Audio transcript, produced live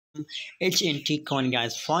HNT coin,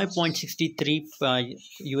 guys. 5.63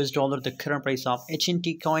 US dollar the current price of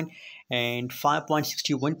HNT coin, and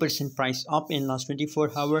 5.61% price up in last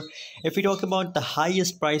 24 hour. If we talk about the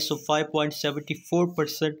highest price of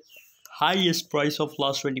 5.74%, highest price of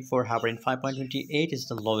last 24 hour, and 5.28 is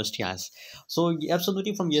the lowest, guys. So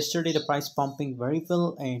absolutely from yesterday the price pumping very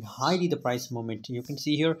well and highly the price movement you can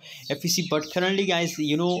see here if you see. But currently, guys,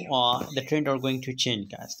 the trend are going to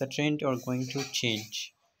change, guys. The trend are going to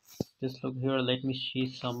change. Just look here, let me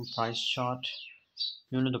see some price chart.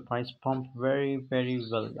 The price pump very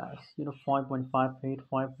well, guys. 5.58,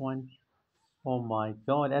 5 point. Oh my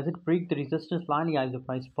god, as it break the resistance line, guys, the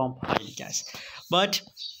price pump high, guys. But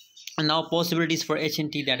now possibilities for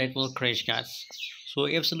HNT that it will crash, guys. So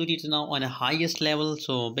absolutely it's now on a highest level,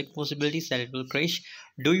 so big possibilities that it will crash.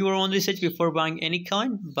 Do your own research before buying any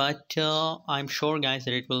coin, but I'm sure, guys,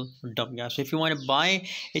 that it will dump, guys. So if you want to buy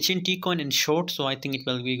HNT coin in short, so I think it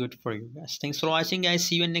will be good for you, guys. Thanks for watching, guys.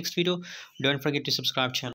 See you in next video. Don't forget to subscribe channel.